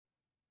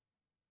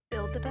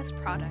build the best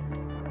product.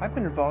 I've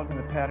been involved in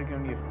the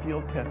Patagonia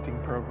field testing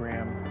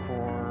program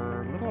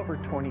for a little over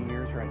 20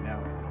 years right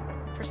now.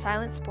 For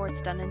silent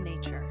sports done in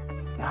nature.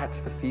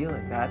 That's the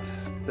feeling.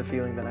 That's the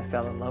feeling that I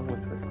fell in love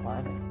with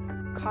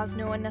climbing. Cause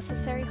no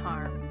unnecessary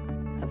harm.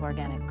 Of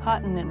organic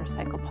cotton and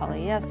recycled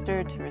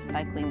polyester, to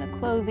recycling the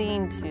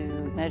clothing,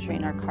 to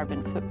measuring our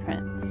carbon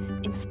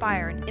footprint.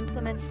 Inspire and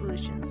implement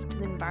solutions to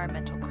the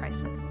environmental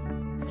crisis.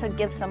 To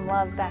give some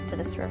love back to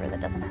this river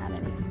that doesn't have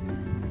any.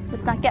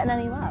 It's not getting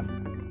any love.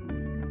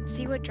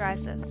 See what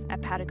drives us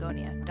at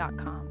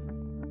Patagonia.com.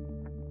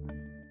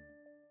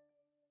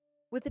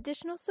 With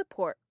additional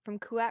support from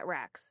Kuat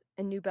Racks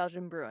and New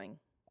Belgium Brewing.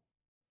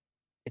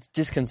 It's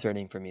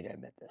disconcerting for me to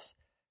admit this,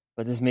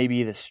 but this may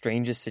be the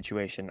strangest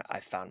situation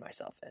I've found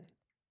myself in.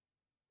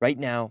 Right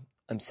now,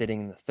 I'm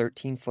sitting in the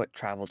 13-foot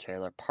travel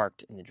trailer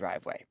parked in the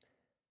driveway,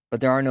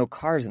 but there are no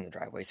cars in the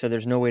driveway, so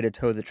there's no way to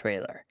tow the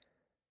trailer.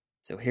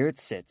 So here it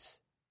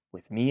sits,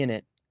 with me in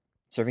it,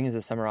 serving as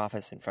a summer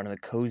office in front of a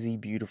cozy,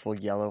 beautiful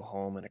yellow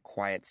home in a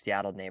quiet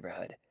Seattle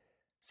neighborhood,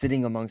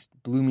 sitting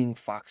amongst blooming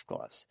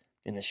foxgloves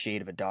in the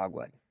shade of a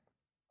dogwood.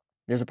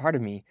 There's a part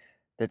of me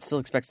that still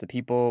expects the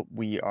people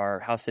we are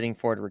house-sitting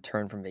for to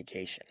return from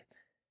vacation.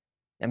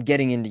 I'm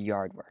getting into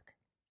yard work.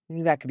 I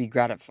knew that could be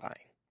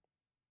gratifying.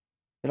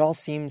 It all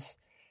seems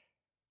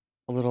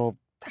a little,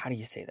 how do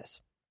you say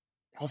this?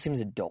 It all seems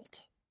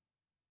adult.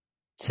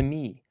 To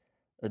me,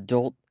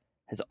 adult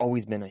has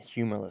always been a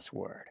humorless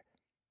word.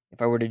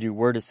 If I were to do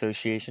word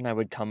association, I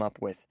would come up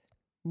with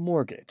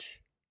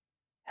mortgage,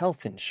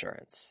 health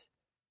insurance,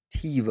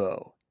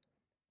 TiVo,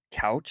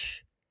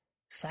 couch,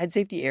 side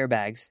safety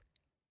airbags,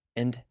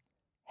 and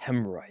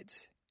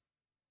hemorrhoids.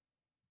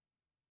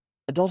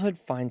 Adulthood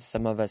finds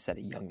some of us at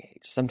a young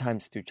age,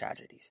 sometimes through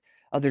tragedies.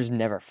 Others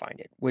never find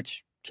it,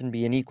 which can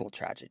be an equal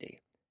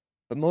tragedy.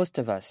 But most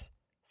of us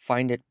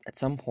find it at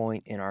some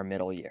point in our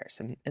middle years,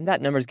 and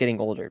that number is getting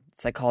older.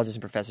 Psychologists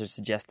and professors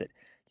suggest that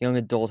young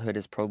adulthood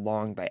is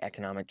prolonged by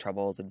economic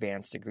troubles,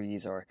 advanced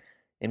degrees, or,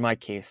 in my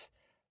case,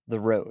 the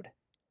road.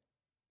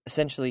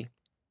 Essentially,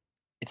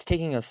 it's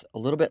taking us a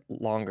little bit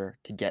longer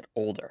to get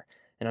older,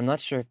 and I'm not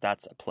sure if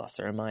that's a plus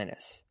or a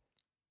minus.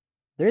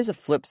 There is a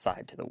flip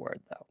side to the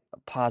word, though, a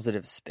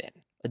positive spin.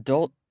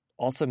 Adult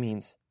also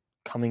means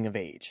coming of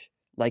age,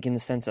 like in the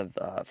sense of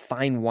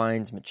fine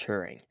wines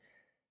maturing.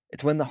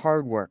 It's when the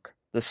hard work,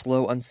 the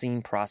slow,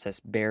 unseen process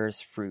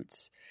bears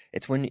fruits.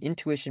 It's when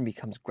intuition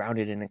becomes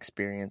grounded in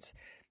experience.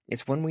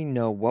 It's when we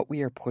know what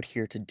we are put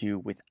here to do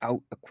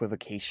without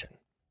equivocation.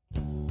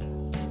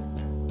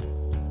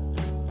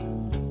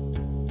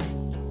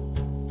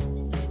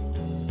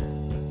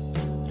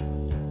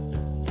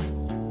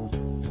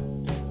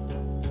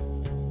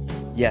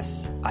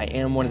 Yes, I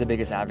am one of the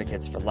biggest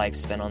advocates for life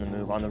spent on the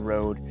move, on the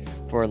road,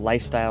 for a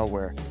lifestyle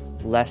where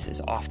less is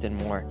often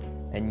more.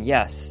 And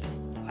yes,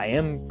 I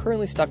am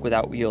currently stuck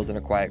without wheels in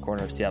a quiet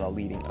corner of Seattle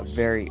leading a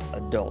very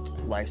adult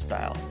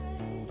lifestyle.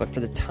 But for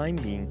the time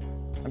being,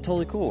 I'm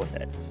totally cool with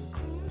it.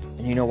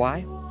 And you know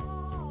why?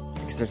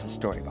 Because there's a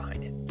story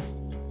behind it.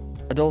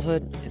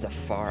 Adulthood is a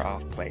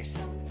far-off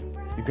place.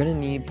 You're going to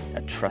need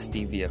a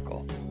trusty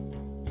vehicle.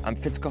 I'm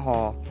Fitz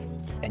Cahall,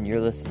 and you're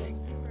listening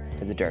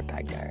to the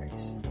Dirtbag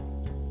Diaries.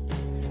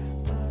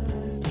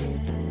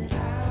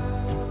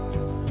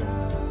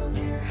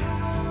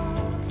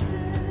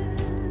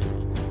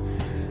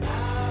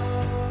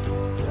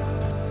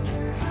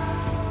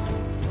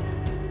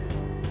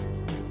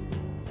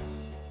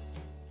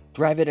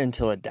 Drive it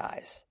until it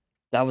dies.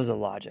 That was the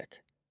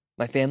logic.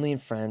 My family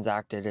and friends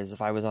acted as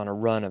if I was on a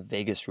run of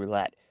Vegas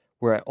roulette,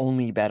 where I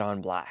only bet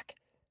on black.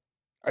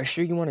 Are you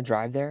sure you want to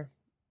drive there?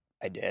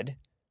 I did.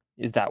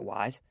 Is that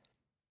wise?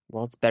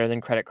 Well, it's better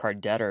than credit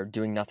card debt or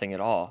doing nothing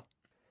at all.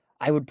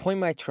 I would point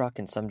my truck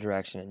in some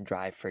direction and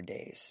drive for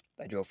days.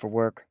 I drove for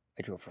work.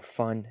 I drove for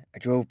fun. I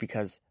drove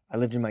because I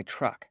lived in my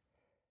truck.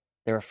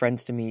 There were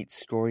friends to meet,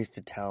 stories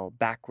to tell,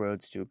 back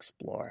roads to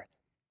explore.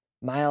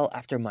 Mile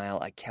after mile,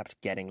 I kept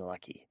getting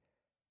lucky.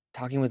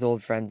 Talking with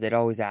old friends, they'd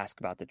always ask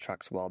about the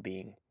truck's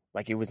well-being,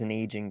 like it was an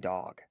aging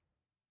dog.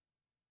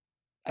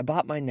 I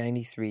bought my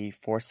 93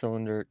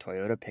 four-cylinder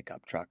Toyota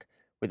pickup truck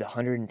with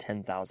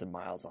 110,000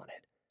 miles on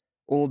it,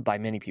 old by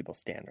many people's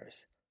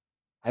standards.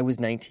 I was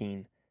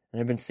 19,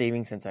 and I'd been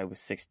saving since I was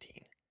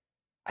 16.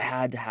 I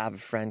had to have a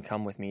friend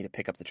come with me to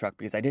pick up the truck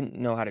because I didn't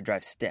know how to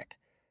drive stick.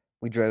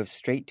 We drove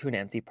straight to an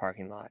empty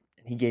parking lot,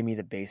 and he gave me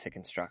the basic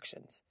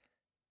instructions.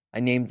 I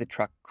named the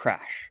truck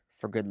Crash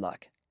for good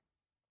luck.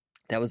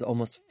 That was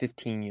almost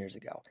 15 years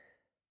ago.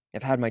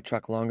 I've had my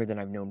truck longer than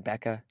I've known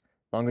Becca,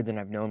 longer than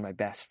I've known my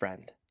best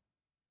friend.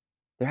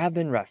 There have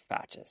been rough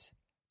patches.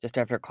 Just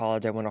after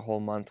college, I went a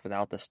whole month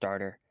without the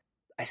starter.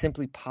 I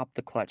simply popped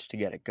the clutch to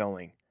get it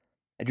going.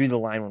 I drew the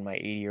line when my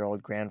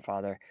 80-year-old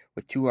grandfather,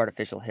 with 2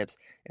 artificial hips,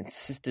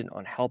 insisted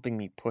on helping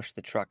me push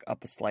the truck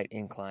up a slight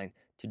incline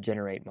to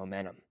generate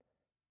momentum.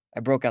 I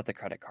broke out the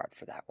credit card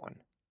for that one.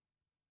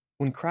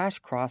 When Crash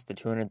crossed the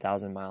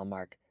 200,000-mile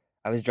mark,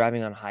 I was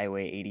driving on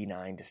Highway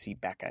 89 to see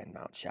Becca in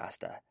Mount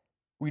Shasta.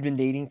 We'd been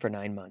dating for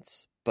 9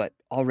 months, but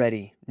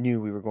already knew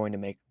we were going to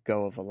make a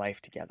go of a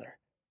life together.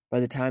 By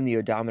the time the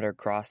odometer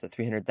crossed the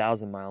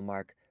 300,000-mile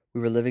mark,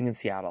 we were living in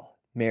Seattle,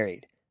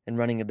 married, and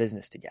running a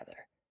business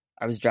together.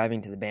 I was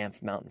driving to the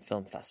Banff Mountain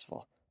Film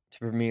Festival to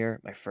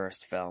premiere my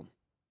first film.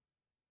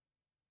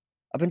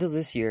 Up until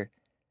this year,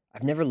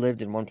 I've never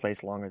lived in one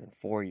place longer than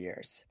 4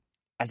 years.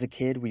 As a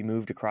kid, we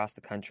moved across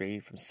the country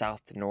from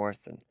south to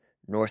north and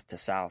north to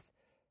south.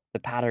 The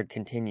pattern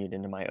continued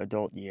into my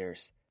adult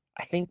years.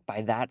 I think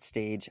by that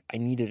stage, I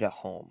needed a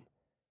home.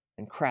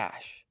 And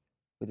Crash,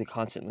 with a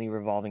constantly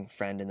revolving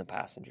friend in the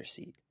passenger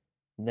seat.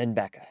 And then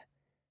Becca.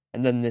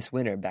 And then this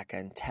winter, Becca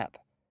and Tep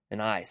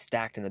and I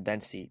stacked in the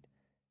bench seat.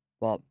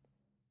 Well,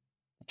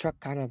 the truck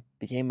kind of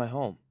became my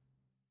home.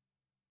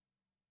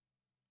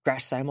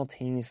 Crash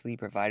simultaneously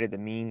provided the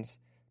means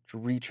to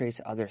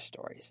retrace other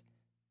stories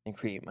and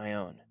create my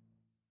own.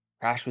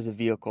 Crash was a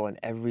vehicle in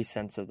every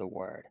sense of the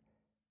word,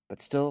 but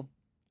still,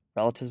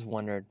 relatives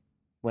wondered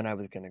when I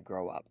was going to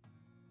grow up.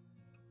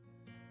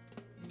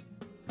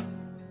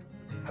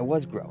 I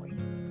was growing,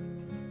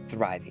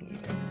 thriving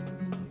even.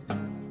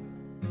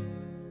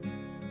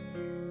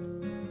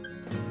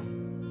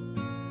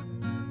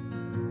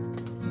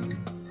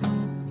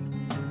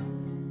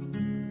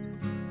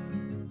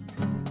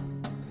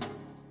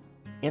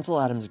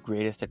 Ansel Adams'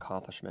 greatest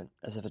accomplishment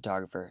as a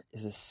photographer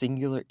is a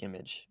singular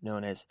image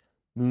known as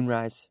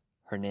Moonrise,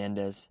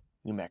 Hernandez,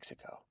 New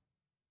Mexico.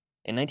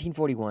 In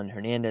 1941,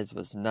 Hernandez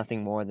was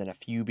nothing more than a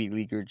few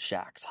beleaguered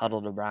shacks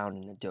huddled around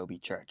an adobe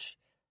church.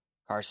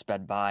 Cars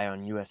sped by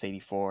on US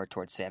 84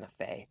 towards Santa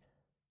Fe.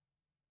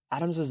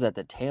 Adams was at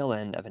the tail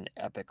end of an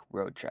epic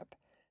road trip,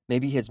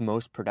 maybe his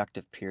most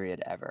productive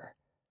period ever.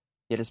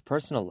 Yet his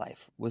personal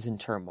life was in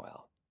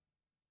turmoil.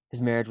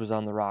 His marriage was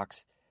on the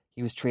rocks.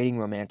 He was trading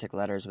romantic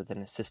letters with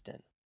an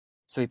assistant.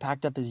 So he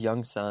packed up his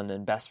young son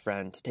and best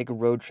friend to take a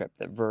road trip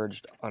that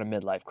verged on a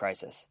midlife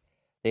crisis.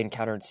 They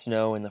encountered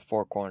snow in the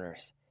Four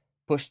Corners,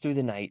 pushed through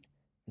the night,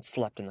 and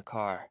slept in the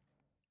car.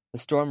 The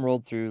storm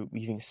rolled through,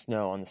 leaving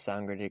snow on the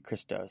Sangre de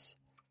Cristos.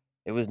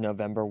 It was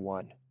November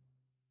 1.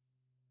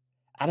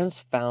 Adams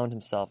found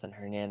himself in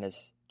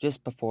Hernandez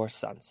just before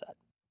sunset.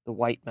 The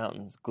white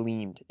mountains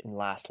gleamed in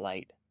last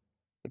light.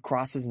 The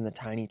crosses in the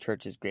tiny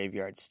church's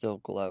graveyard still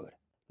glowed.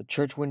 The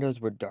church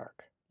windows were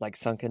dark, like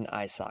sunken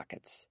eye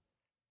sockets.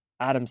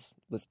 Adams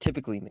was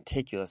typically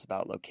meticulous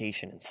about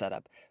location and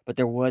setup, but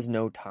there was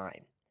no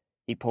time.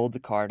 He pulled the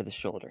car to the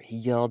shoulder. He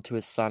yelled to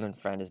his son and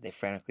friend as they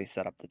frantically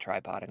set up the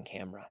tripod and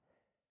camera.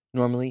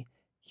 Normally,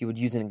 he would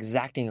use an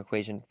exacting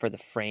equation for the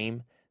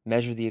frame,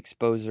 measure the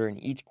exposure in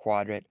each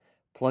quadrant,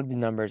 plug the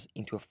numbers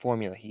into a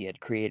formula he had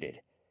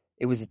created.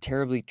 It was a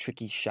terribly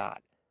tricky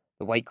shot.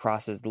 The white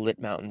crosses, the lit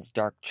mountains,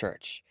 dark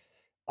church.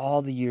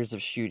 All the years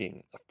of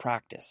shooting, of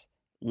practice,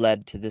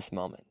 led to this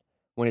moment,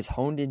 when his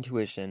honed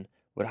intuition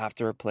would have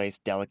to replace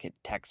delicate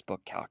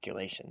textbook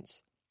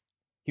calculations.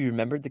 He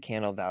remembered the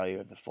candle value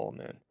of the full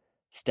moon,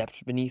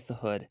 stepped beneath the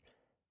hood,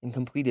 and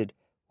completed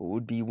what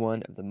would be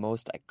one of the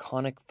most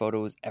iconic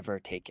photos ever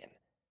taken.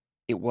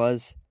 It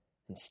was,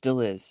 and still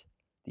is,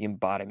 the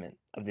embodiment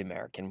of the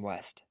American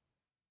West.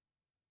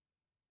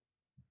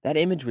 That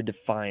image would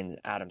define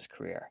Adams'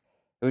 career.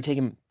 It would take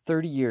him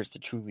 30 years to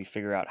truly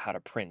figure out how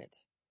to print it.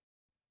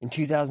 In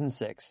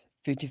 2006,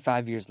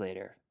 55 years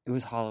later, it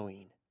was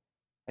Halloween.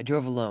 I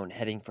drove alone,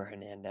 heading for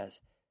Hernandez.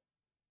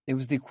 It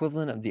was the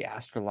equivalent of the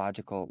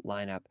astrological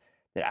lineup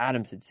that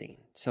Adams had seen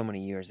so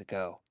many years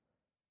ago.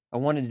 I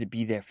wanted to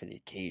be there for the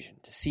occasion,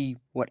 to see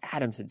what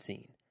Adams had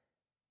seen.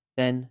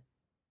 Then,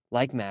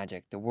 like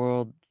magic, the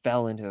world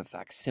fell into a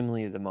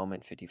facsimile of the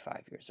moment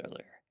 55 years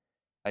earlier.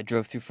 I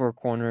drove through Four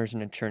Corners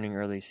in a churning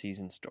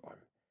early-season storm,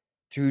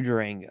 through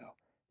Durango,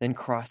 then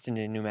crossed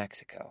into New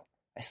Mexico.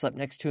 I slept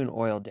next to an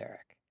oil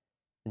derrick.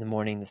 In the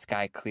morning, the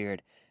sky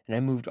cleared, and I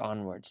moved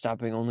onward,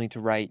 stopping only to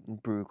write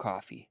and brew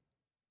coffee.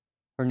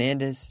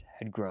 Hernandez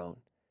had grown.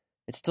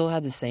 It still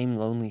had the same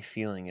lonely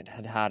feeling it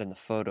had had in the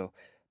photo,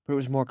 but it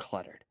was more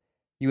cluttered.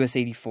 US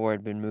 84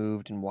 had been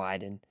moved and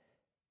widened.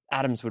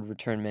 Adams would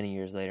return many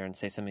years later and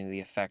say something to the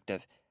effect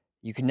of,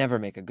 "You could never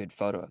make a good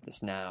photo of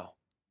this now."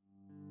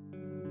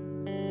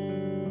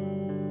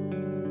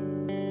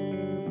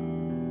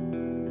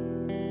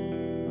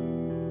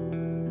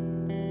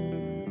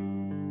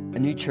 A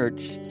new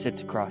church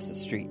sits across the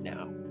street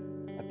now.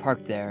 I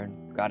parked there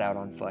and got out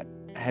on foot.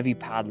 A heavy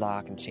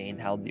padlock and chain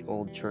held the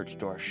old church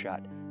door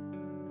shut,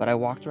 but I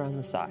walked around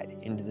the side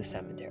into the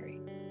cemetery,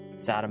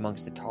 sat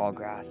amongst the tall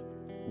grass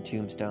and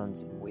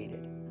tombstones and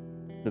waited.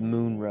 The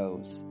moon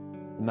rose,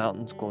 the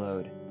mountains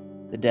glowed,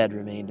 the dead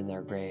remained in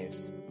their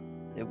graves.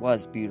 It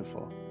was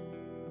beautiful.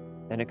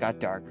 Then it got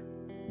dark.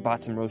 I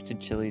bought some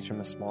roasted chilies from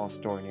a small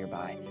store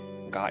nearby,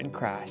 got in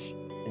Crash,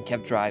 and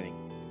kept driving,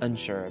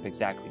 unsure of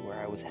exactly where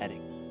I was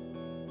heading.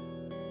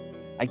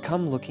 I'd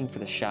come looking for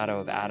the shadow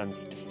of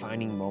Adams'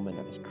 defining moment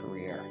of his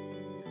career.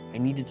 I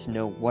needed to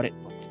know what it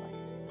looked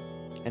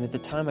like. And at the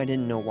time I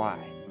didn't know why.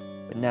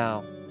 But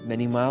now,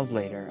 many miles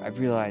later, I've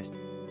realized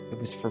it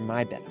was for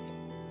my benefit.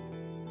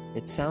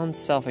 It sounds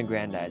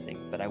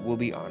self-aggrandizing, but I will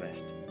be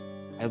honest.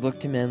 I look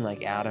to men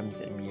like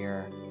Adams and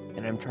Muir,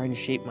 and I'm trying to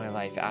shape my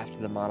life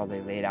after the model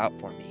they laid out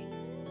for me.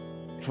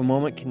 If a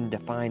moment can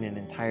define an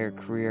entire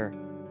career,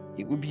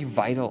 it would be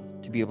vital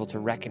to be able to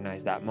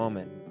recognize that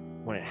moment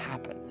when it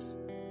happens.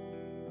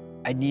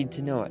 I'd need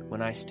to know it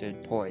when I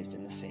stood poised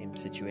in the same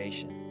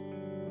situation.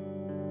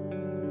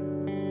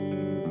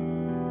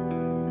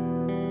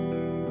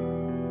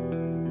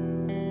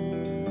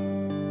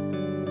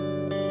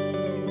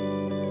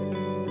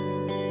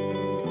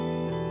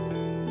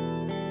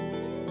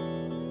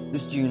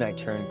 This June, I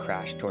turned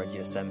Crash towards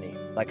Yosemite,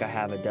 like I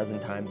have a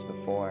dozen times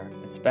before,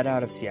 and sped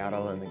out of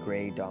Seattle in the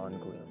gray dawn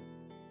gloom.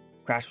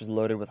 Crash was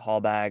loaded with haul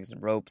bags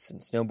and ropes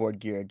and snowboard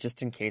gear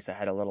just in case I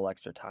had a little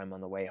extra time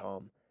on the way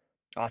home.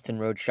 Austin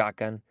rode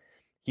shotgun.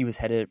 He was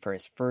headed for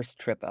his first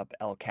trip up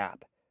El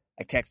Cap.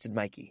 I texted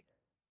Mikey,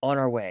 "On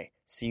our way,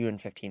 see you in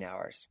 15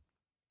 hours.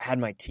 I had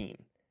my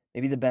team,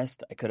 maybe the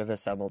best I could have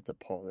assembled to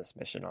pull this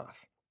mission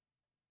off.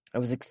 I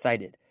was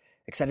excited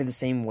the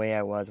same way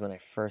I was when I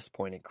first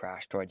pointed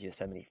Crash towards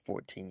Yosemite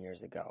 14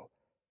 years ago.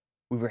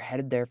 We were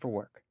headed there for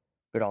work,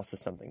 but also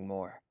something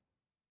more.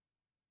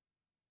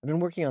 I've been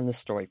working on this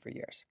story for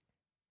years.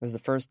 It was the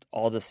first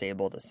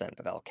all-disabled ascent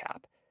of El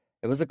Cap.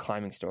 It was a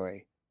climbing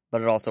story,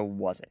 but it also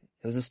wasn't.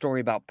 It was a story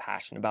about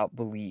passion, about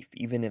belief,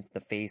 even in the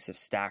face of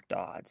stacked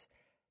odds.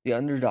 The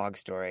underdog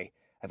story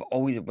I've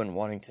always been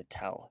wanting to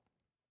tell.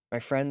 My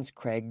friends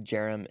Craig,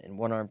 Jerem, and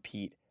One-Arm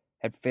Pete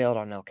had failed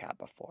on El Cap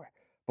before,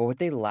 but what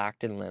they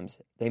lacked in limbs,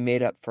 they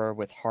made up for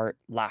with heart,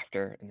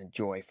 laughter, and a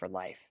joy for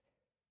life.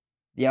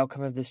 The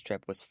outcome of this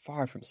trip was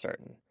far from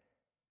certain.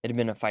 It had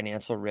been a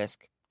financial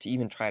risk to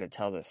even try to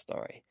tell this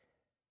story.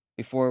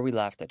 Before we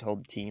left, I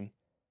told the team,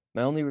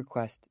 my only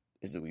request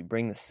is that we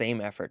bring the same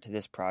effort to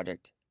this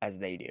project as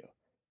they do.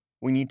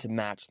 We need to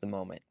match the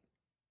moment.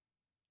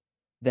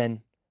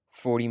 Then,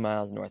 40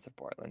 miles north of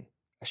Portland,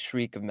 a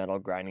shriek of metal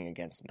grinding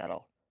against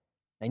metal.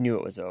 I knew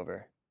it was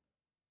over.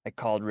 I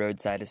called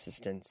roadside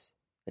assistance.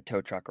 The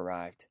tow truck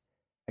arrived.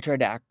 I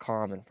tried to act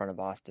calm in front of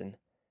Austin,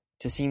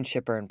 to seem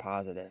chipper and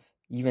positive,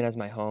 even as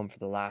my home for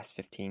the last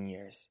 15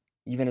 years,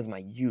 even as my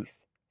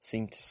youth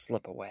seemed to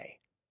slip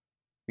away.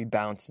 We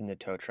bounced in the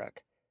tow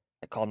truck.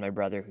 I called my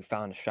brother, who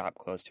found a shop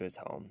close to his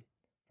home.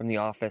 From the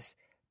office,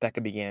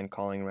 Becca began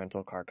calling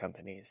rental car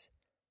companies.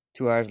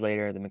 2 hours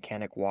later, the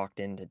mechanic walked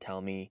in to tell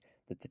me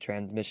that the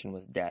transmission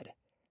was dead.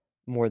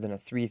 More than a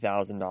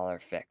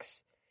 $3,000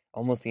 fix,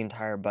 almost the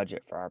entire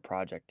budget for our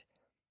project,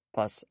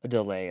 plus a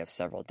delay of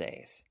several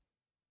days.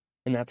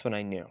 And that's when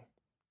I knew.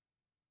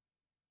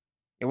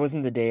 It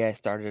wasn't the day I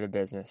started a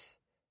business,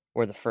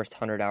 or the first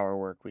 100-hour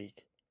work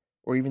week,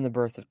 or even the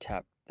birth of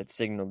TEP that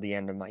signaled the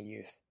end of my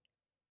youth.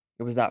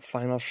 It was that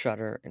final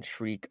shudder and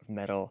shriek of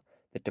metal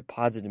that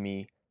deposited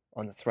me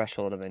on the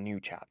threshold of a new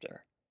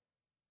chapter.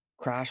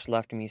 Crash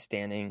left me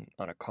standing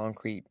on a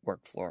concrete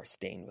work floor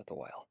stained with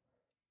oil.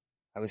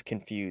 I was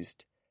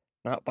confused,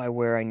 not by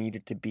where I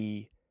needed to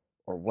be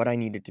or what I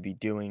needed to be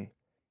doing,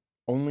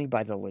 only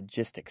by the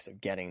logistics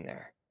of getting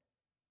there.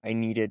 I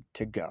needed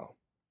to go.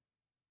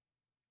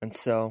 And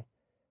so,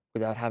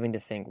 without having to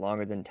think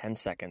longer than 10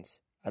 seconds,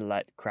 I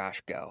let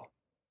Crash go.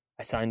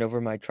 I signed over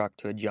my truck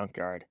to a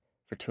junkyard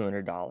for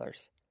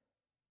 $200.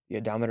 The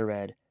odometer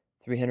read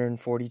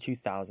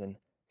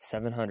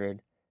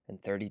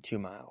 342,732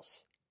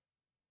 miles.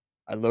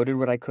 I loaded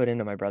what I could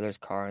into my brother's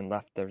car and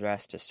left the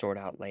rest to sort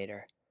out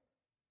later.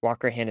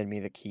 Walker handed me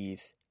the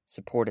keys,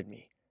 supported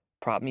me,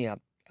 propped me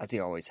up, as he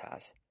always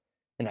has,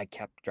 and I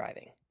kept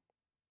driving.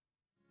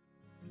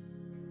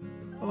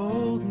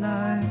 Old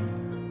night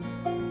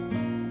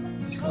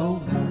is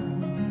over,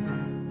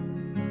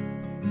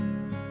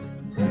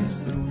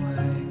 wasted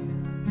away.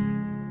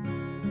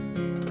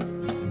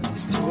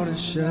 These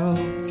tortoise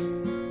shells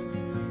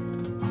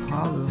are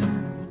hollow,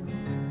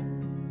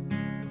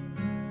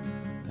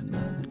 and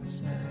nothing to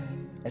say.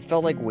 It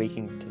felt like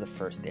waking to the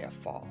first day of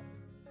fall.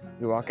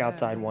 You walk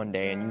outside one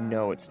day and you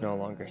know it's no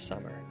longer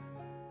summer.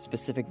 A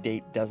specific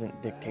date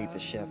doesn't dictate the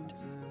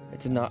shift.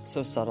 It's a not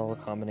so subtle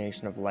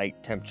combination of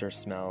light, temperature,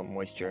 smell,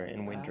 moisture,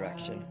 and wind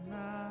direction.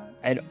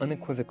 I had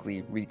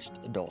unequivocally reached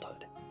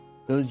adulthood.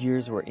 Those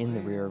years were in the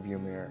rearview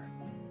mirror.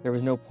 There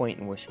was no point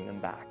in wishing them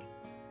back.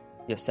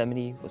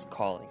 Yosemite was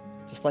calling,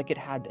 just like it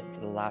had been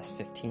for the last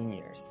 15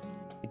 years.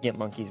 The Gimp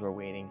monkeys were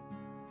waiting.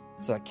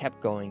 So I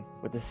kept going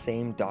with the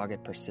same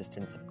dogged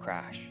persistence of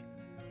Crash,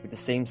 with the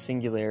same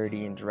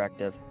singularity and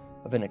directive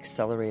of an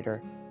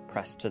accelerator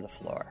pressed to the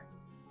floor.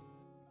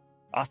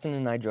 Austin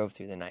and I drove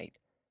through the night.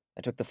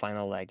 I took the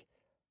final leg.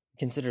 We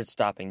considered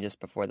stopping just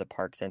before the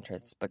park's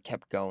entrance, but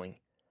kept going.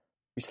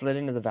 We slid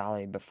into the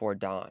valley before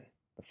dawn,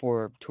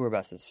 before tour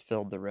buses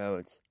filled the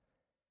roads.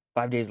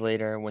 5 days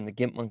later, when the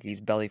Gimp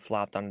monkeys belly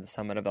flopped onto the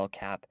summit of El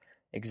Cap,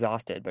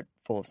 exhausted but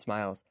full of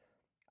smiles,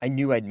 I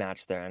knew I'd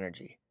matched their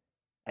energy.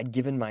 I'd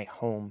given my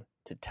home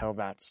to tell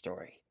that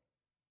story.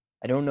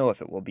 I don't know if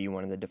it will be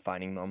one of the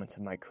defining moments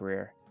of my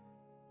career,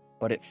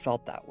 but it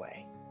felt that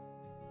way.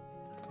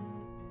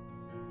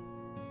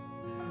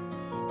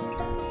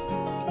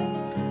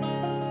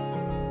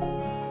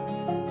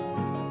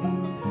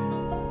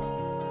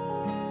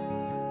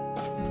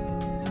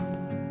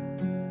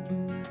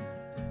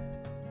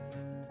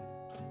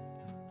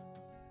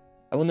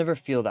 I will never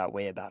feel that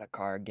way about a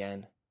car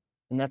again,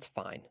 and that's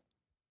fine.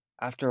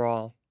 After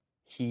all,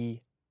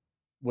 he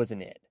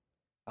wasn't it.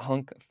 A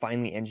hunk of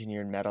finely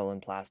engineered metal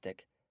and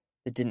plastic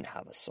that didn't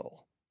have a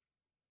soul.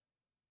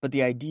 But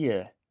the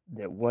idea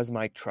that was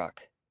my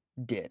truck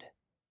did.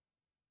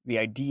 The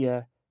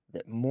idea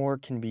that more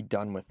can be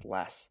done with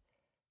less,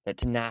 that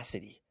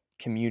tenacity,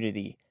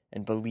 community,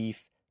 and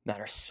belief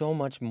matter so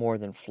much more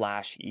than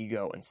flash,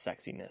 ego, and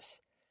sexiness.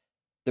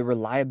 The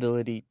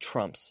reliability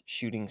trumps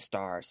shooting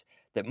stars,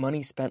 that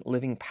money spent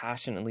living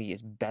passionately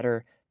is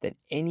better than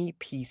any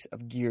piece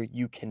of gear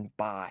you can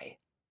buy.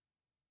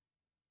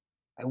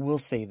 I will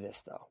say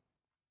this, though.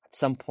 At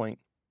some point,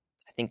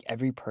 I think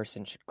every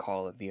person should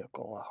call a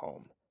vehicle a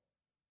home.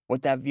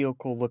 What that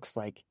vehicle looks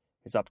like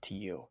is up to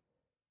you.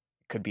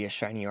 It could be a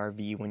shiny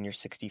RV when you're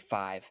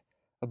 65,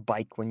 a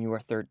bike when you are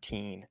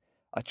 13,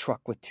 a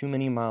truck with too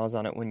many miles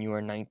on it when you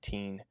are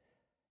 19.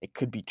 It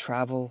could be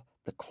travel,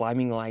 the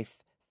climbing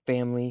life,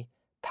 family,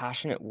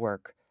 passionate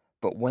work,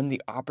 but when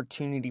the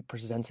opportunity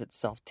presents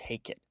itself,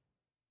 take it.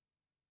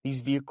 These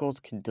vehicles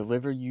can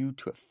deliver you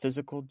to a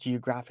physical,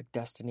 geographic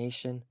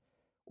destination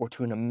or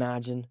to an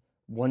imagined,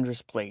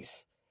 wondrous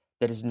place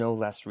that is no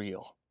less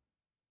real.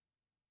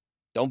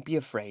 Don't be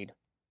afraid.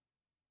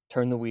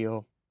 Turn the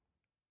wheel,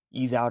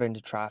 ease out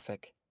into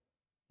traffic,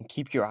 and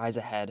keep your eyes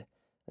ahead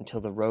until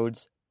the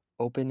roads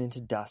open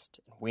into dust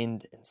and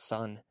wind and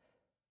sun,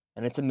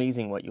 and it's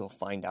amazing what you'll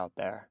find out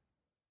there.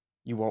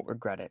 You won't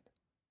regret it.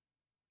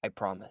 I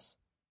promise.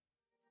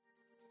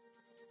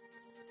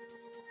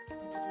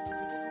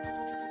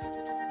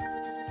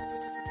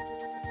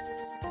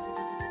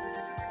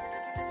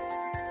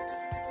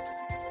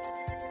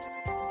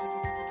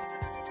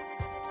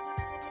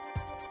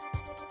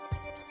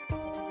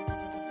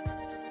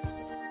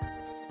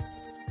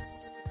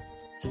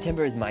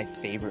 September is my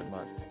favorite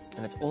month,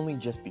 and it's only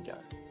just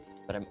begun.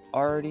 But I'm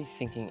already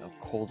thinking of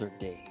colder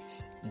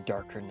days,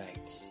 darker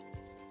nights,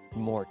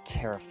 more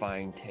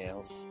terrifying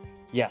tales.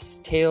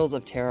 Yes, Tales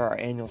of Terror, our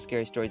annual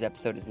Scary Stories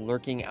episode, is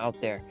lurking out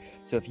there.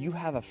 So if you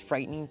have a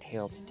frightening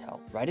tale to tell,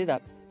 write it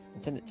up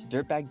and send it to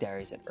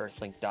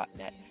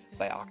dirtbagdiaries@earthlink.net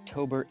by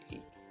October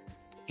 8th.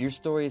 If your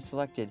story is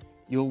selected,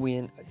 you'll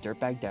win a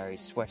Dirtbag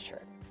Diaries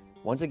sweatshirt.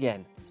 Once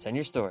again, send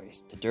your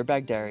stories to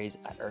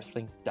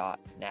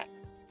dirtbagdiaries@earthlink.net.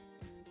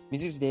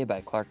 Music today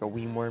by Clark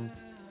O'Weemworm,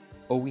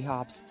 Owie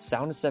Hops,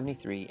 Sound of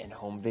 73, and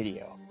Home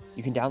Video.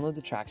 You can download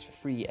the tracks for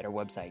free at our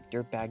website,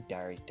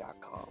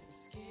 dirtbagdiaries.com.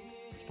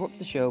 Support for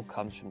the show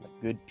comes from the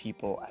good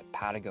people at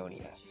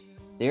Patagonia.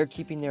 They are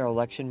keeping their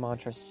election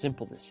mantra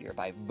simple this year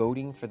by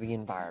voting for the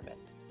environment.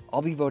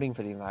 I'll be voting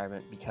for the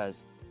environment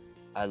because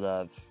I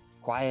love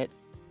quiet,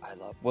 I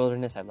love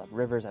wilderness, I love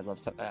rivers, I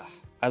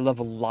love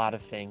a lot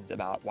of things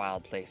about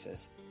wild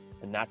places,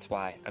 and that's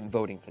why I'm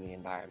voting for the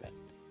environment.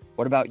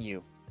 What about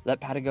you? Let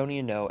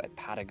Patagonia know at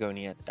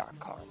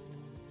patagonia.com.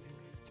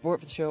 Support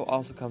for the show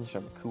also comes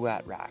from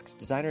Kuat Racks,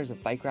 designers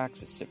of bike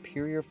racks with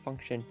superior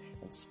function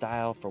and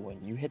style for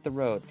when you hit the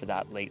road for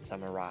that late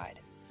summer ride.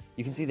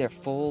 You can see their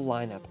full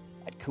lineup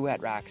at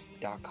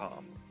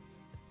kuatracks.com.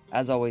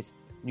 As always,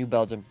 New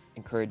Belgium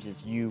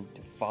encourages you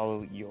to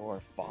follow your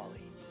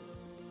folly.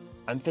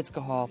 I'm Fitz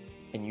Cahall,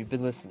 and you've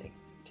been listening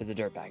to the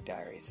Dirtbag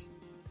Diaries.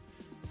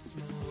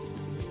 Smells so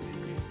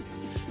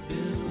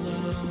good.